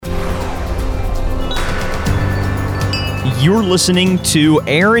You're listening to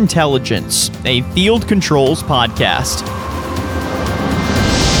Air Intelligence, a field controls podcast.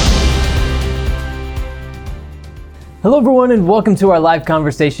 Hello everyone and welcome to our live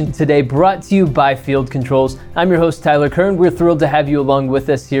conversation today, brought to you by Field Controls. I'm your host Tyler Kern. We're thrilled to have you along with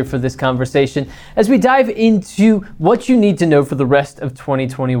us here for this conversation as we dive into what you need to know for the rest of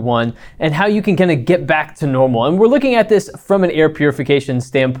 2021 and how you can kind of get back to normal. And we're looking at this from an air purification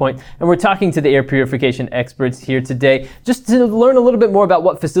standpoint, and we're talking to the air purification experts here today just to learn a little bit more about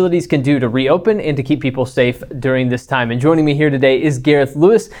what facilities can do to reopen and to keep people safe during this time. And joining me here today is Gareth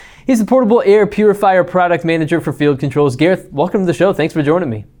Lewis. He's the Portable Air Purifier Product Manager for Field Controls. Gareth, welcome to the show. Thanks for joining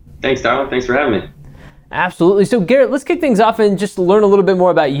me. Thanks, Tyler. Thanks for having me. Absolutely. So, Gareth, let's kick things off and just learn a little bit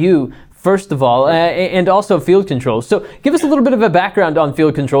more about you, first of all, and also Field Controls. So, give us a little bit of a background on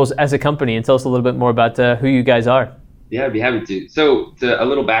Field Controls as a company and tell us a little bit more about who you guys are. Yeah, I'd be happy to. So, a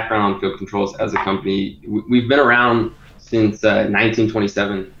little background on Field Controls as a company. We've been around since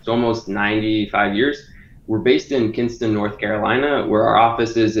 1927, so almost 95 years. We're based in Kinston, North Carolina, where our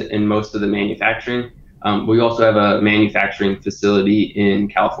office is in most of the manufacturing. We also have a manufacturing facility in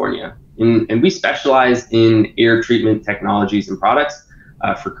California. And we specialize in air treatment technologies and products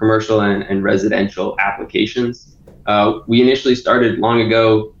for commercial and residential applications. We initially started long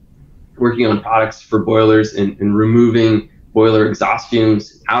ago working on products for boilers and removing boiler exhaust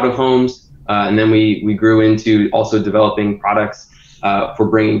fumes out of homes. And then we grew into also developing products for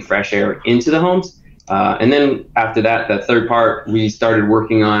bringing fresh air into the homes. And then after that, the third part, we started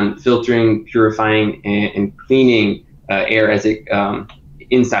working on filtering, purifying, and cleaning air as it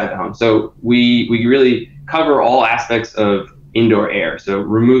inside the home. So we really cover all aspects of indoor air. So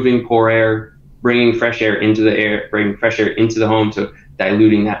removing poor air, bringing fresh air into the home, so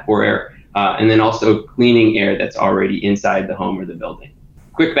diluting that poor air, and then also cleaning air that's already inside the home or the building.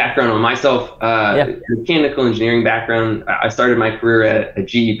 Quick background on myself, mechanical engineering background. I started my career at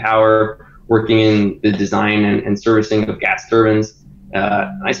GE Power, working in the design and servicing of gas turbines.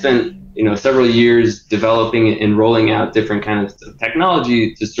 I spent several years developing and rolling out different kinds of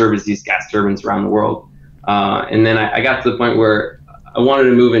technology to service these gas turbines around the world. And then I got to the point where I wanted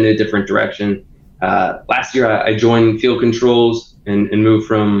to move in a different direction. Last year, I joined Field Controls and moved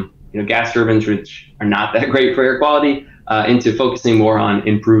from gas turbines, which are not that great for air quality, into focusing more on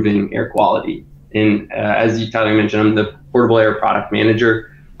improving air quality. And as you, Tyler, mentioned, I'm the Portable Air Product Manager.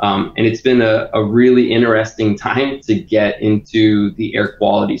 And it's been a really interesting time to get into the air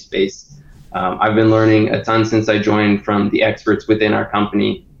quality space. I've been learning a ton since I joined from the experts within our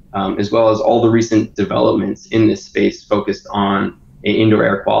company, as well as all the recent developments in this space focused on indoor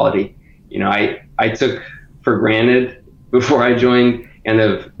air quality. I took for granted before I joined and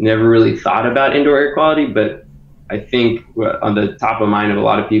have never really thought about indoor air quality, but I think on the top of mind of a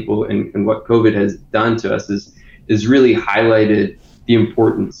lot of people and what COVID has done to us is really highlighted the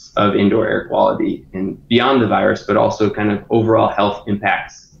importance of indoor air quality and beyond the virus, but also kind of overall health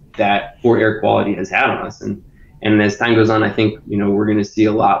impacts that poor air quality has had on us. And as time goes on, I think, we're going to see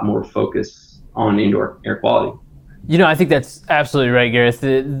a lot more focus on indoor air quality. I think that's absolutely right, Gareth.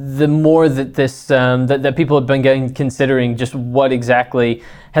 The more that this that people have been considering just what exactly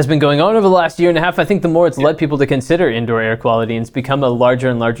has been going on over the last year and a half, I think the more it's led people to consider indoor air quality, and it's become a larger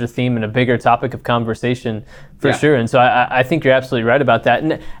and larger theme and a bigger topic of conversation for sure. And so I think you're absolutely right about that.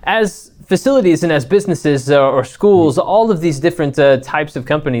 And as facilities and as businesses or schools, all of these different types of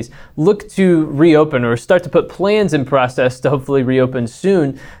companies look to reopen or start to put plans in process to hopefully reopen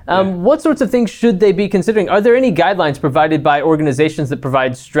soon. What sorts of things should they be considering? Are there any guidelines provided by organizations that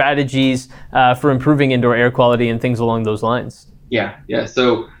provide strategies for improving indoor air quality and things along those lines? Yeah.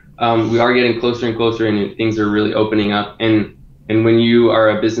 So we are getting closer and closer, and things are really opening up. And when you are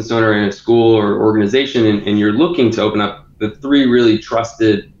a business owner in a school or organization and you're looking to open up, the three really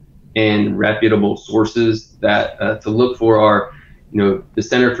trusted and reputable sources that to look for are, the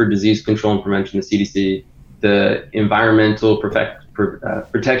Center for Disease Control and Prevention, the CDC, the Environmental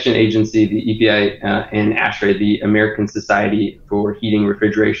Protection Agency, the EPA, and ASHRAE, the American Society for Heating,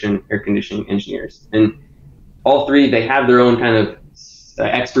 Refrigeration, Air Conditioning Engineers. And all three, they have their own kind of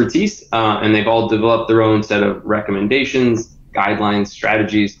expertise, and they've all developed their own set of recommendations, guidelines,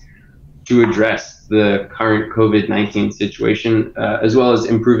 strategies to address the current COVID-19 situation, as well as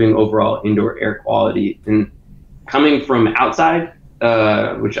improving overall indoor air quality. And coming from outside,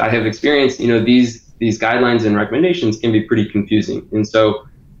 which I have experienced, these guidelines and recommendations can be pretty confusing. And so,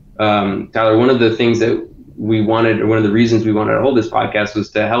 Tyler, one of the things that we wanted, or one of the reasons we wanted to hold this podcast, was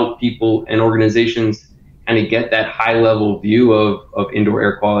to help people and organizations kind of get that high level view of indoor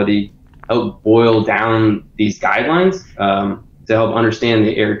air quality, help boil down these guidelines to help understand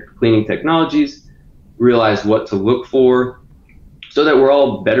the air cleaning technologies, realize what to look for, so that we're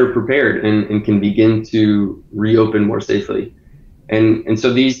all better prepared and can begin to reopen more safely. And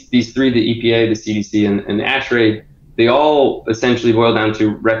so these three, the EPA, the CDC, and the ASHRAE, they all essentially boil down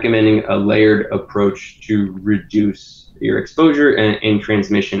to recommending a layered approach to reduce your exposure and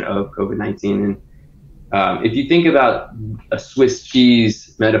transmission of COVID-19. And if you think about a Swiss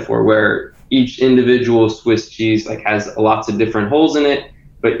cheese metaphor, where each individual Swiss cheese has lots of different holes in it,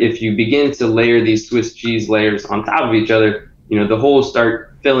 but if you begin to layer these Swiss cheese layers on top of each other, the holes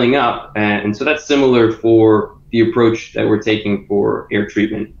start filling up. And so that's similar for the approach that we're taking for air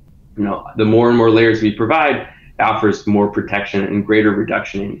treatment. The more and more layers we provide, offers more protection and greater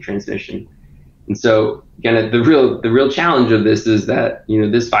reduction in transmission. And so again, the real challenge of this is that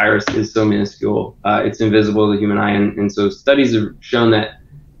this virus is so minuscule, it's invisible to the human eye, and so studies have shown that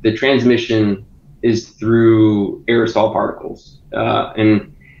the transmission is through aerosol particles,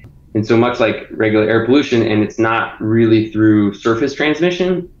 and so much like regular air pollution, and it's not really through surface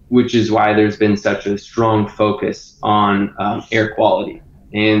transmission, which is why there's been such a strong focus on air quality.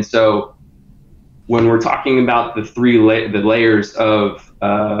 And so when we're talking about the layers of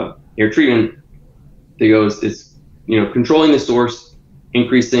air treatment, it's controlling the source,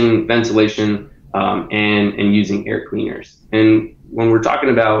 increasing ventilation, and using air cleaners. And when we're talking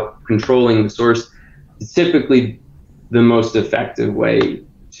about controlling the source, it's typically the most effective way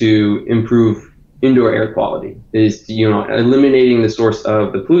to improve indoor air quality is eliminating the source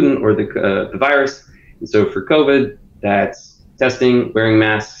of the pollutant or the virus. And so for COVID, that's testing, wearing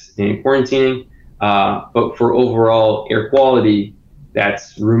masks, and quarantining. But for overall air quality,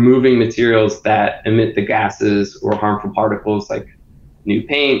 that's removing materials that emit the gases or harmful particles like new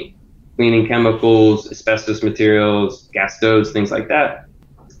paint, cleaning chemicals, asbestos materials, gas stoves, things like that.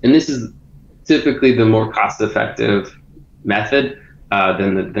 And this is typically the more cost-effective method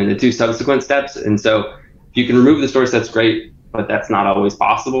than the two subsequent steps. And so if you can remove the source, that's great, but that's not always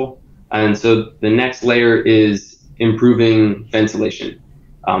possible. And so the next layer is improving ventilation.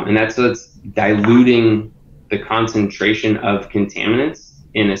 And that's diluting the concentration of contaminants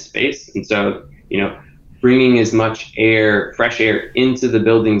in a space. And so, bringing as much fresh air into the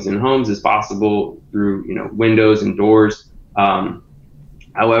buildings and homes as possible through, windows and doors,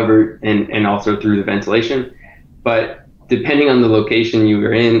 however, and also through the ventilation. But depending on the location you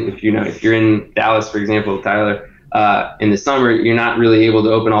are in, if you're in Dallas, for example, Tyler, in the summer, you're not really able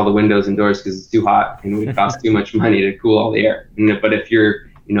to open all the windows and doors because it's too hot and it would cost too much money to cool all the air. But if you're,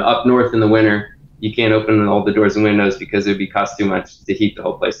 up north in the winter, you can't open all the doors and windows because it would cost too much to heat the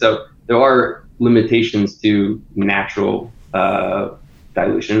whole place. So there are limitations to natural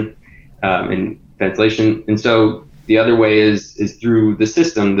dilution and ventilation. And so the other way is through the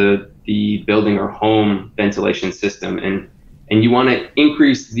system, the building or home ventilation system. And you want to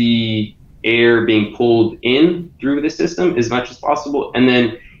increase the air being pulled in through the system as much as possible, and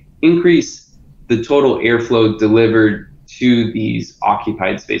then increase the total airflow delivered to these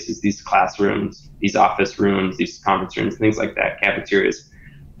occupied spaces, these classrooms, these office rooms, these conference rooms, things like that, cafeterias.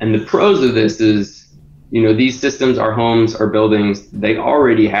 And the pros of this is, these systems, our homes, our buildings, they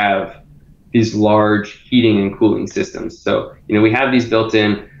already have these large heating and cooling systems. So, we have these built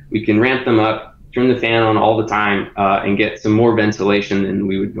in, we can ramp them up, turn the fan on all the time, and get some more ventilation than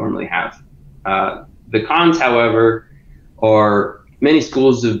we would normally have. The cons, however, are many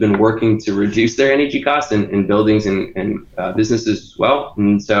schools have been working to reduce their energy costs in buildings and businesses as well.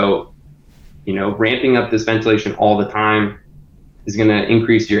 And so, ramping up this ventilation all the time is going to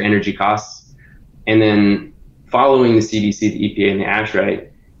increase your energy costs. And then following the CDC, the EPA, and the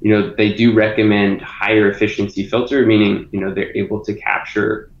ASHRAE, they do recommend higher efficiency filter, meaning, they're able to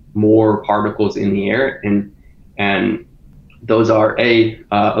capture more particles in the air. And those are a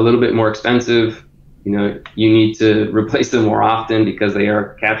little bit more expensive. You need to replace them more often because they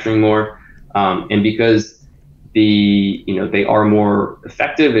are capturing more, and because they are more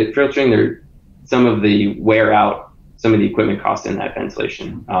effective at filtering. Some of the wear out, some of the equipment cost in that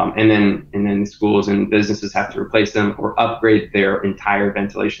ventilation, and then schools and businesses have to replace them or upgrade their entire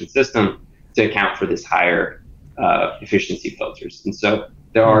ventilation system to account for this higher efficiency filters. And so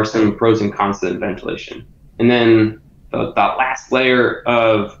there are some pros and cons to the ventilation. And then the last layer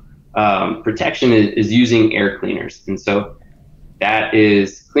of protection is using air cleaners. And so that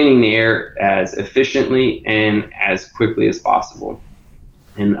is cleaning the air as efficiently and as quickly as possible.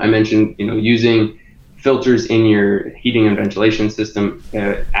 And I mentioned, using filters in your heating and ventilation system.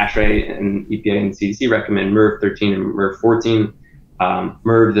 ASHRAE and EPA and CDC recommend MERV 13 and MERV 14.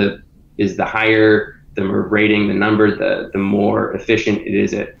 MERV is the higher the MERV rating, the number, the more efficient it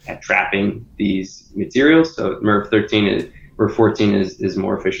is at trapping these materials. So MERV 14 is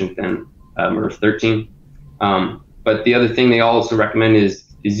more efficient than MERV 13. But the other thing they also recommend is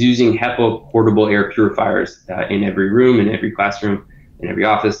using HEPA portable air purifiers in every room, in every classroom, in every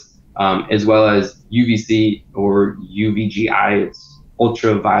office, as well as UVC or UVGI, it's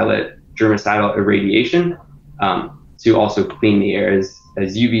ultraviolet germicidal irradiation, to also clean the air, as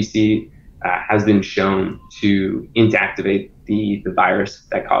UVC has been shown to inactivate the virus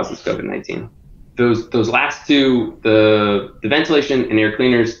that causes COVID-19. Those last two, the ventilation and air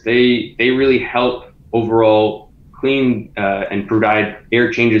cleaners, they really help overall clean and provide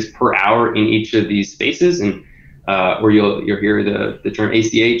air changes per hour in each of these spaces, and or you'll hear the term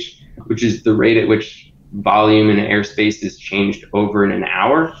ACH, which is the rate at which volume in an airspace is changed over in an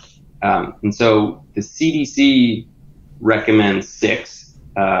hour. And so the CDC recommends 6.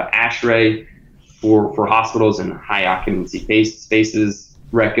 ASHRAE for hospitals and high occupancy spaces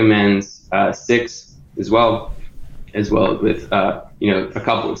recommends 6 as well with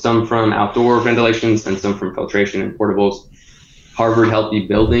some from outdoor ventilations and some from filtration and portables. Harvard Healthy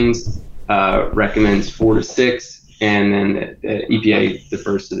Buildings recommends 4 to 6, and then the EPA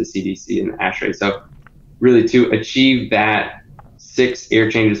defers to the CDC and the ASHRAE. So really, to achieve that 6 air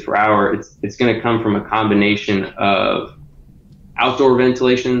changes per hour, it's going to come from a combination of outdoor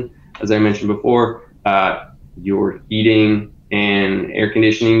ventilation, as I mentioned before. Your heating and air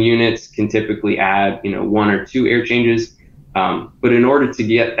conditioning units can typically add 1 or 2 air changes, but in order to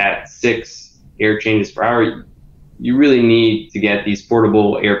get that 6 air changes per hour, you really need to get these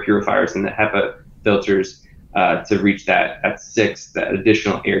portable air purifiers and the HEPA filters to reach that 6, that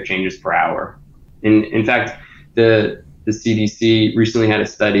additional air changes per hour. And in fact, the CDC recently had a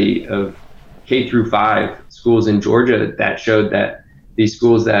study of K through 5 schools in Georgia that showed that these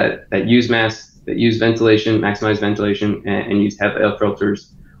schools that use masks, that use ventilation, maximize ventilation, and use HEPA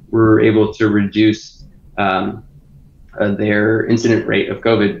filters were able to reduce their incident rate of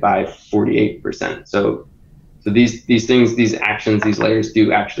COVID by 48%. So these things, these actions, these layers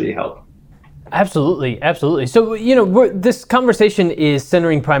do actually help. Absolutely. So, this conversation is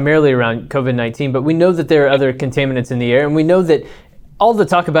centering primarily around COVID-19, but we know that there are other contaminants in the air, and we know that all the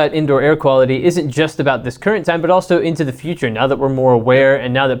talk about indoor air quality isn't just about this current time, but also into the future, now that we're more aware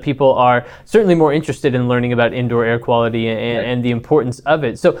and now that people are certainly more interested in learning about indoor air quality and the importance of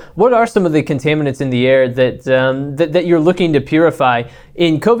it. So what are some of the contaminants in the air that you're looking to purify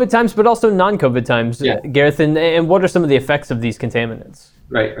in COVID times, but also non-COVID times, Gareth, and what are some of the effects of these contaminants?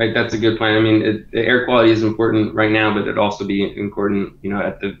 Right. That's a good point. I mean, air quality is important right now, but it'd also be important,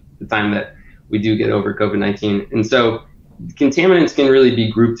 at the time that we do get over COVID-19. And so contaminants can really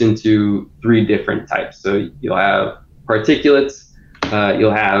be grouped into 3 different types. So you'll have particulates,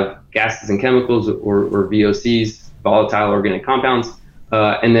 you'll have gases and chemicals, or VOCs, volatile organic compounds,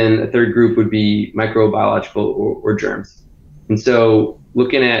 and then a third group would be microbiological or germs. And so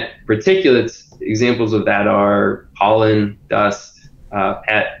looking at particulates, examples of that are pollen, dust,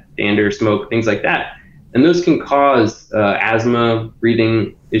 pet, dander, smoke, things like that. And those can cause asthma,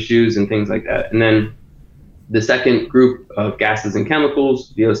 breathing issues, and things like that. And then the second group of gases and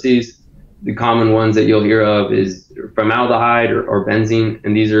chemicals, VOCs, the common ones that you'll hear of is formaldehyde or benzene,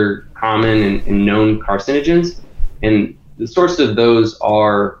 and these are common and known carcinogens. And the source of those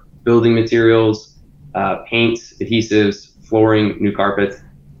are building materials, paints, adhesives, flooring, new carpets,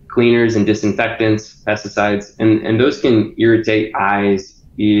 cleaners and disinfectants, pesticides, and those can irritate eyes,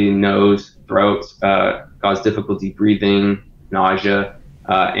 nose, throat, cause difficulty breathing, nausea,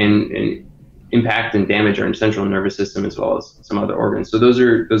 and impact and damage our central nervous system as well as some other organs. So those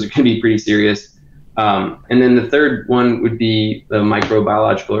are going to be pretty serious. And then the third one would be the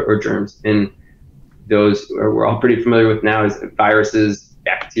microbiological or germs, and those we're all pretty familiar with now is viruses,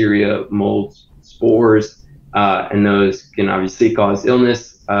 bacteria, molds, spores, and those can obviously cause illness,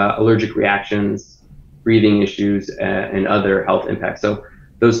 allergic reactions, breathing issues, and other health impacts. So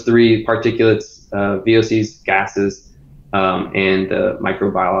those 3 particulates, VOCs, gases, and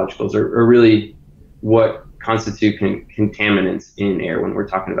microbiologicals are really what constitute contaminants in air when we're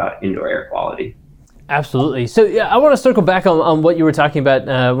talking about indoor air quality. Absolutely. So I want to circle back on what you were talking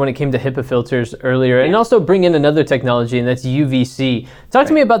about when it came to HEPA filters earlier, and also bring in another technology, and that's UVC. Talk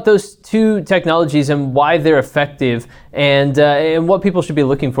to me about those 2 technologies and why they're effective, and what people should be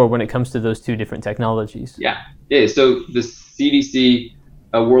looking for when it comes to those 2 different technologies. Yeah. So the CDC,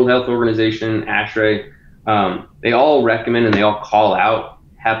 World Health Organization, ASHRAE, they all recommend and they all call out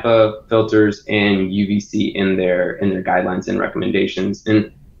HEPA filters and UVC in their guidelines and recommendations.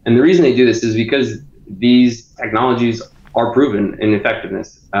 And the reason they do this is because these technologies are proven in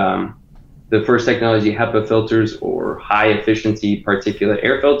effectiveness. The first technology, HEPA filters, or high efficiency particulate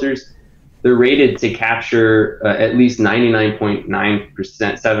air filters, they're rated to capture at least 99.9%,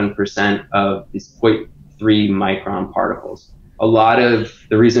 7% of this 0.3 micron particles. A lot of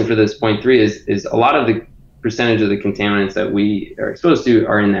the reason for this 0.3 is a lot of the percentage of the contaminants that we are exposed to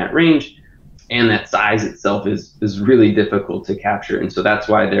are in that range, and that size itself is really difficult to capture. And so that's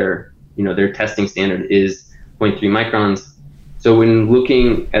why their testing standard is 0.3 microns. So when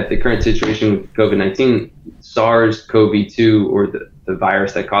looking at the current situation with COVID-19, SARS-CoV-2, or the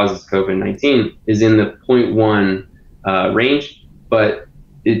virus that causes COVID-19, is in the 0.1 range, but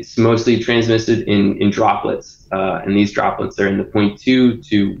it's mostly transmitted in droplets. And these droplets are in the 0.2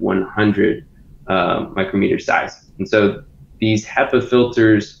 to 100 micrometer size. And so these HEPA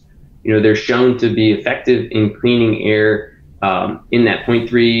filters, they're shown to be effective in cleaning air in that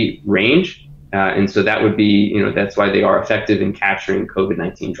 0.3 range. And so that would be, that's why they are effective in capturing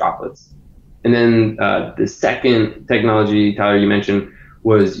COVID-19 droplets. And then the second technology, Tyler, you mentioned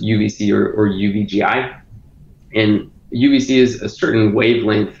was UVC or UVGI. And UVC is a certain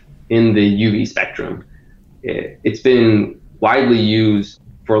wavelength in the UV spectrum. It's been widely used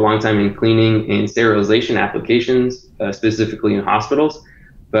for a long time in cleaning and sterilization applications, specifically in hospitals.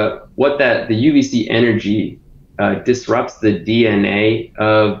 But what the UVC energy disrupts the DNA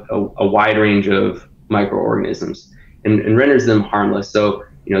of a wide range of microorganisms and renders them harmless. So,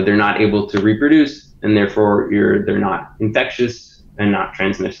 they're not able to reproduce, and therefore they're not infectious and not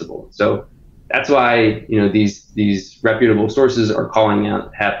transmissible. So that's why, these reputable sources are calling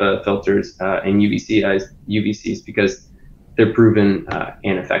out HEPA filters and UVCs because they're proven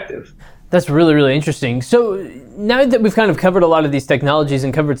and effective. That's really, really interesting. So now that we've kind of covered a lot of these technologies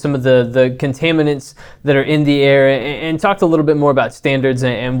and covered some of the contaminants that are in the air and talked a little bit more about standards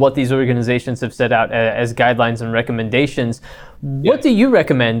and what these organizations have set out as guidelines and recommendations, what do you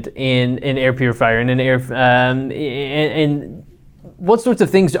recommend in an air purifier and and what sorts of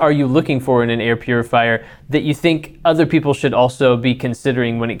things are you looking for in an air purifier that you think other people should also be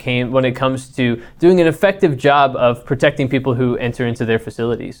considering when it comes to doing an effective job of protecting people who enter into their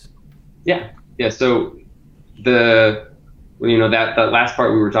facilities? Yeah. So that last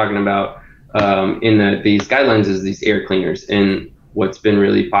part we were talking about in these guidelines is these air cleaners, and what's been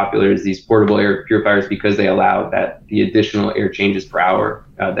really popular is these portable air purifiers because they allow the additional air changes per hour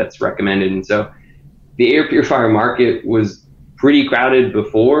that's recommended. And so the air purifier market was pretty crowded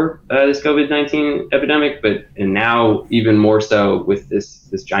before this COVID-19 epidemic, and now even more so with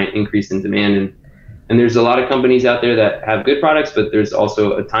this giant increase in demand. And there's a lot of companies out there that have good products, but there's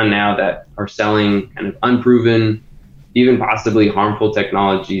also a ton now that are selling kind of unproven, even possibly harmful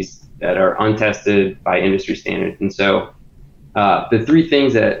technologies that are untested by industry standards. And so the three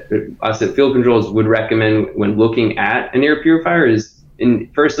things that us at Field Controls would recommend when looking at an air purifier is,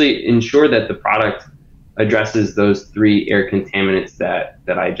 firstly, ensure that the product addresses those three air contaminants that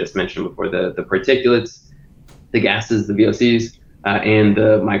I just mentioned before, the particulates, the gases, the VOCs, and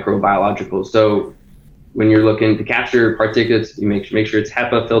the microbiologicals. So when you're looking to capture particulates, you make sure it's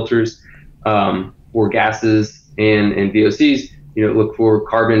HEPA filters for gases and VOCs. Look for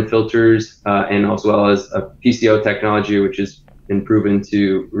carbon filters and as well as a PCO technology, which has been proven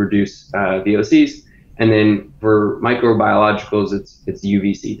to reduce VOCs. And then for microbiologicals, it's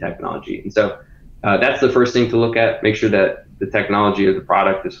UVC technology. And so that's the first thing to look at. Make sure that the technology of the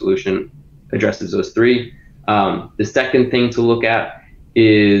product, the solution, addresses those three. The second thing to look at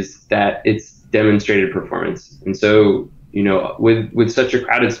is that it's demonstrated performance. And so, with such a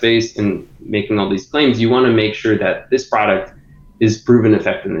crowded space and making all these claims, you want to make sure that this product is proven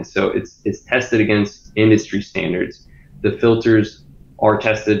effectiveness. So it's tested against industry standards. The filters are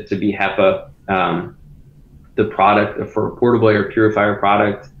tested to be HEPA. The product for a portable air purifier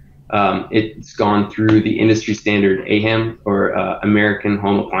product, it's gone through the industry standard AHAM, or American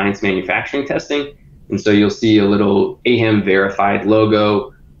Home Appliance Manufacturing Testing. And so you'll see a little AHAM verified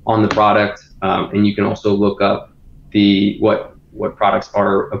logo on the product. And you can also look up what products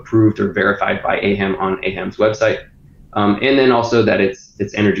are approved or verified by AHAM on AHAM's website. And then also that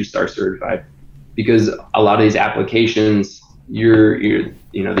it's ENERGY STAR certified, because a lot of these applications,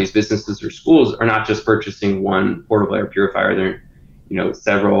 these businesses or schools are not just purchasing one portable air purifier. They're,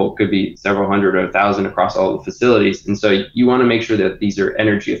 could be several hundred or 1,000 across all the facilities. And so you want to make sure that these are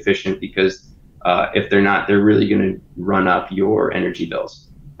energy efficient, because if they're not, they're really going to run up your energy bills.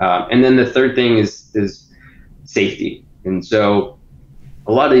 And then the third thing is safety. And so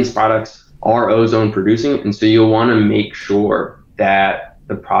a lot of these products are ozone producing, and so you'll want to make sure that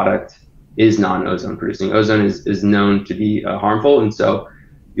the product is non-ozone producing. Ozone is known to be harmful, and so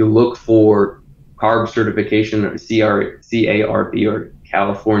you'll look for CARB certification, or CARB, or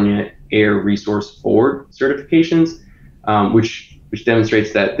California Air Resource Board certifications, which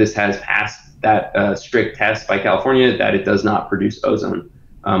demonstrates that this has passed that strict test by California that it does not produce ozone.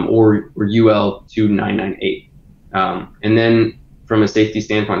 or UL 2998. And then from a safety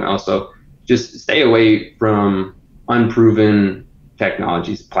standpoint, also just stay away from unproven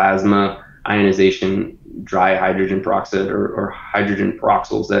technologies, plasma, ionization, dry hydrogen peroxide, or hydrogen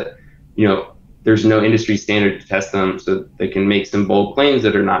peroxyls that, there's no industry standard to test them, so they can make some bold claims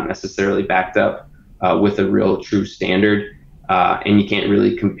that are not necessarily backed up with a real true standard. And you can't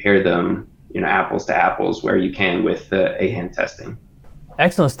really compare them, apples to apples, where you can with the AHAM testing.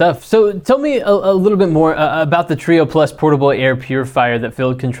 Excellent stuff. So tell me a little bit more about the Trio Plus portable air purifier that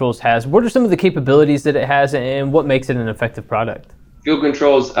Field Controls has. What are some of the capabilities that it has, and what makes it an effective product? Field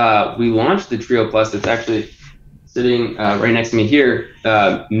Controls, we launched the Trio Plus. It's actually sitting right next to me here,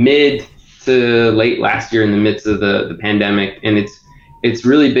 mid to late last year in the midst of the pandemic. And it's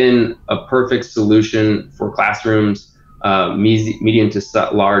really been a perfect solution for classrooms, medium to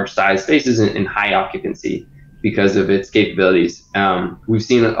large size spaces and high occupancy because of its capabilities. We've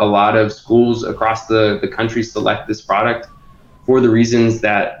seen a lot of schools across the country select this product for the reasons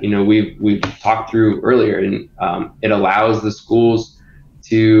that we've talked through earlier, and it allows the schools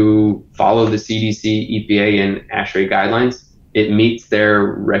to follow the CDC, EPA, and ASHRAE guidelines. It meets their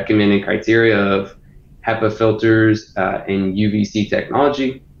recommended criteria of HEPA filters and UVC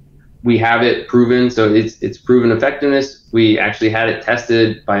technology. We have it proven, so it's proven effectiveness. We actually had it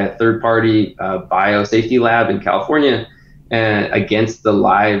tested by a third-party biosafety lab in California against the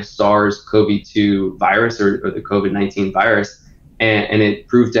live SARS-CoV-2 virus or the COVID-19 virus, and it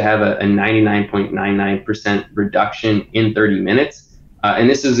proved to have a 99.99% reduction in 30 minutes. And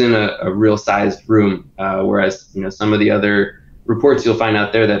this is in a real-sized room, whereas some of the other reports you'll find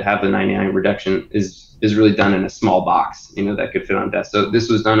out there that have the 99 reduction is really done in a small box, that could fit on a desk. So this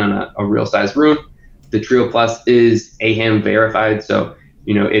was done in a real size room. The Trio Plus is AHAM verified, so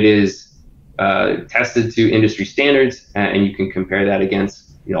it is tested to industry standards, and you can compare that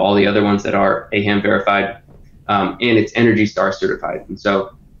against all the other ones that are AHAM verified, and it's Energy Star certified. And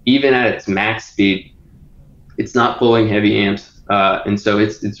so even at its max speed, it's not pulling heavy amps, and so it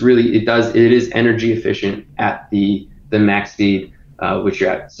is energy efficient at the max speed which you're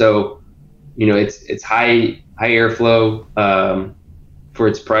at. So it's high airflow for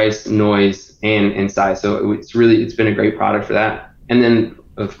its price, noise, and size. So it's been a great product for that. And then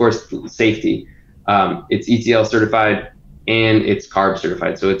of course safety. It's ETL certified and it's CARB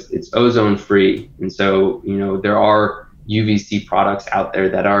certified. So it's ozone free. And so there are UVC products out there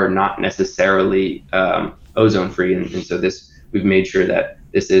that are not necessarily ozone free, and so we've made sure that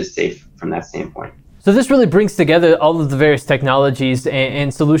this is safe from that standpoint. So this really brings together all of the various technologies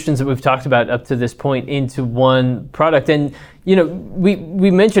and solutions that we've talked about up to this point into one product. And we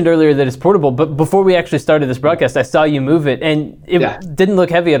mentioned earlier that it's portable, but before we actually started this broadcast, I saw you move it, and it didn't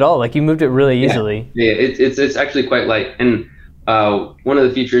look heavy at all. Like, you moved it really easily. Yeah, it's actually quite light. And one of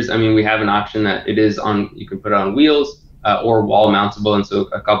the features, we have an option that it is on. You can put it on wheels or wall mountable, and so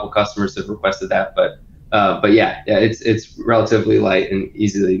a couple customers have requested that. But it's relatively light and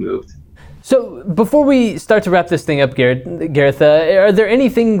easily moved. So before we start to wrap this thing up, Gareth, are there any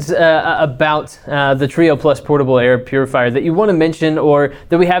things about the Trio Plus portable air purifier that you want to mention or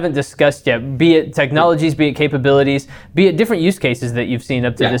that we haven't discussed yet, be it technologies, be it capabilities, be it different use cases that you've seen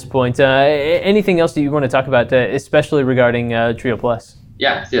up to this point? Anything else that you want to talk about, especially regarding Trio Plus?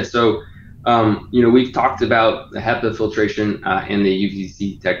 Yeah. So, we've talked about the HEPA filtration and the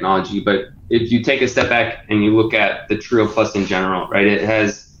UVC technology, but if you take a step back and you look at the Trio Plus in general, right, it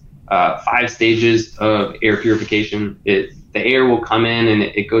has 5 stages of air purification. The air will come in and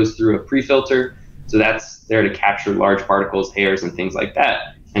it goes through a pre-filter. So that's there to capture large particles, hairs, and things like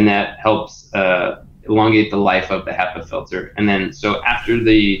that. And that helps elongate the life of the HEPA filter. And then, so after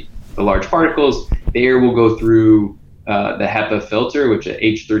the large particles, the air will go through the HEPA filter, which is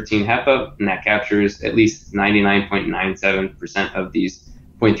H13 HEPA, and that captures at least 99.97% of these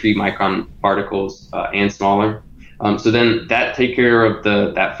 0.3 micron particles and smaller. So then that take care of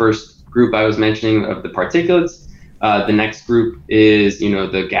that first group I was mentioning of the particulates. The next group is,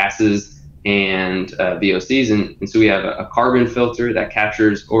 the gases and VOCs. And so we have a carbon filter that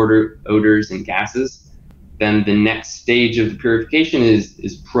captures odors and gases. Then the next stage of the purification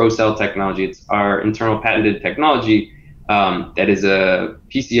is ProCell technology. It's our internal patented technology that is a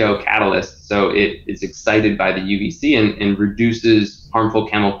PCO catalyst. So it's excited by the UVC and reduces harmful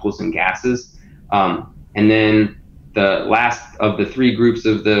chemicals and gases. And then the last of the 3 groups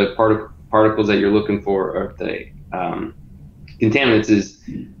of the particles that you're looking for, or the contaminants, is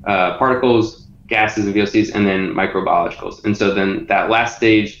particles, gases, and VOCs, and then microbiologicals. And so then that last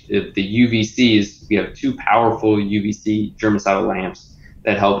stage, the UVCs, we have 2 powerful UVC germicidal lamps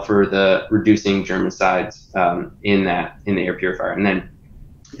that help for the reducing germicides in the air purifier. And then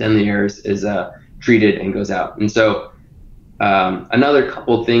then the air is treated and goes out. And so another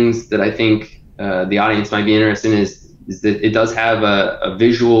couple things that I think the audience might be interested in is that it does have a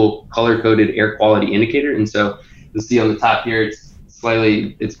visual color-coded air quality indicator. And so you'll see on the top here, it's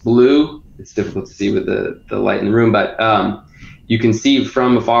blue. It's difficult to see with the light in the room, but you can see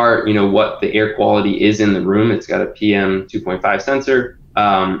from afar, what the air quality is in the room. It's got a PM 2.5 sensor,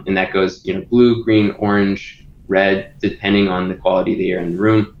 and that goes, blue, green, orange, red, depending on the quality of the air in the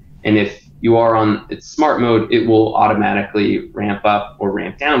room. And if you are on its smart mode, it will automatically ramp up or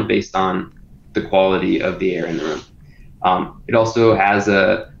ramp down based on the quality of the air in the room. It also has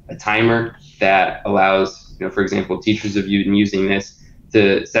a timer that allows, for example, teachers have been using this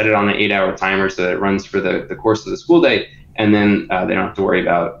to set it on an 8-hour timer so that it runs for the course of the school day. And then they don't have to worry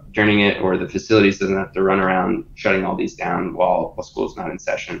about turning it, or the facilities doesn't have to run around shutting all these down while school's not in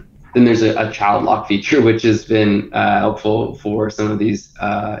session. Then there's a child lock feature, which has been helpful for some of these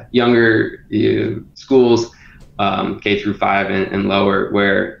younger schools, K through 5 and lower,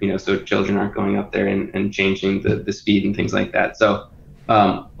 where, so children aren't going up there and changing the speed and things like that. So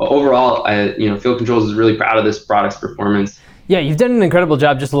overall, Field Controls is really proud of this product's performance. Yeah, you've done an incredible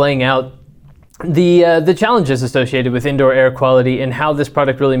job just laying out the challenges associated with indoor air quality and how this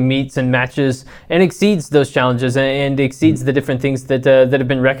product really meets and matches and exceeds those challenges and exceeds the different things that have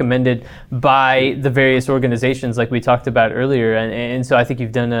been recommended by the various organizations like we talked about earlier. And so I think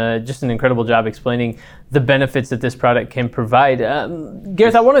you've done just an incredible job explaining the benefits that this product can provide.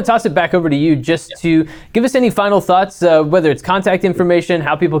 Gareth, I want to toss it back over to you just to give us any final thoughts, whether it's contact information,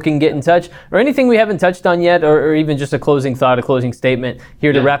 how people can get in touch, or anything we haven't touched on yet, or even just a closing thought, a closing statement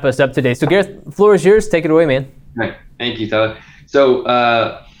here to wrap us up today. So Gareth, the floor is yours. Take it away, man. Right. Thank you, Tyler. So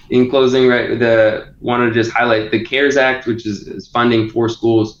in closing, want to just highlight the CARES Act, which is funding for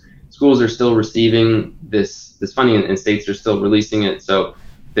schools. Schools are still receiving this funding, and states are still releasing it. So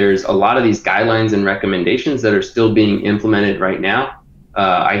there's a lot of these guidelines and recommendations that are still being implemented right now.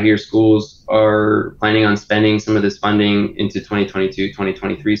 I hear schools are planning on spending some of this funding into 2022,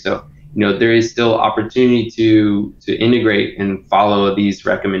 2023. So, there is still opportunity to integrate and follow these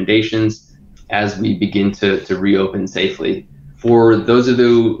recommendations as we begin to reopen safely. For those of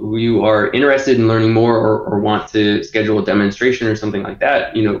you who are interested in learning more or want to schedule a demonstration or something like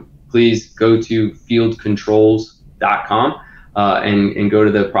that, please go to fieldcontrols.com. And go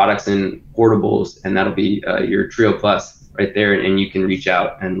to the products and portables, and that'll be your Trio Plus right there, and you can reach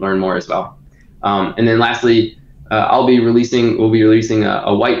out and learn more as well. And then lastly, we'll be releasing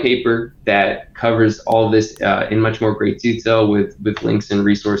a white paper that covers all of this in much more great detail with links and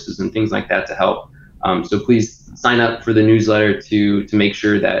resources and things like that to help. So please sign up for the newsletter to make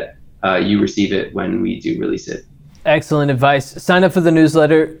sure that you receive it when we do release it. Excellent advice. Sign up for the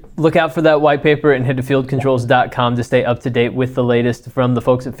newsletter, look out for that white paper, and head to fieldcontrols.com to stay up to date with the latest from the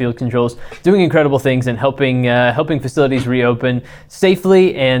folks at Field Controls, doing incredible things and helping facilities reopen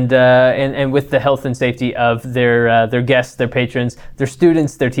safely and with the health and safety of their guests, their patrons, their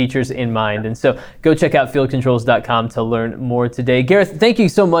students, their teachers in mind. And so go check out fieldcontrols.com to learn more today. Gareth, thank you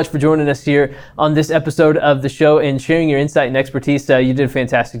so much for joining us here on this episode of the show and sharing your insight and expertise. You did a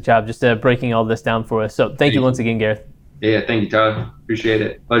fantastic job just breaking all this down for us. So thank you once again, Gareth. Yeah, thank you, Todd. Appreciate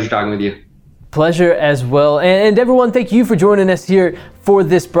it. Pleasure talking with you. Pleasure as well. And everyone, thank you for joining us here for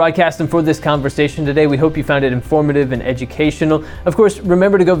this broadcast and for this conversation today. We hope you found it informative and educational. Of course,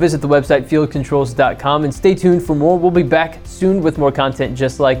 remember to go visit the website fieldcontrols.com and stay tuned for more. We'll be back soon with more content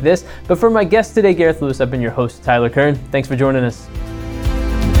just like this. But for my guest today, Gareth Lewis, I've been your host, Tyler Kern. Thanks for joining us.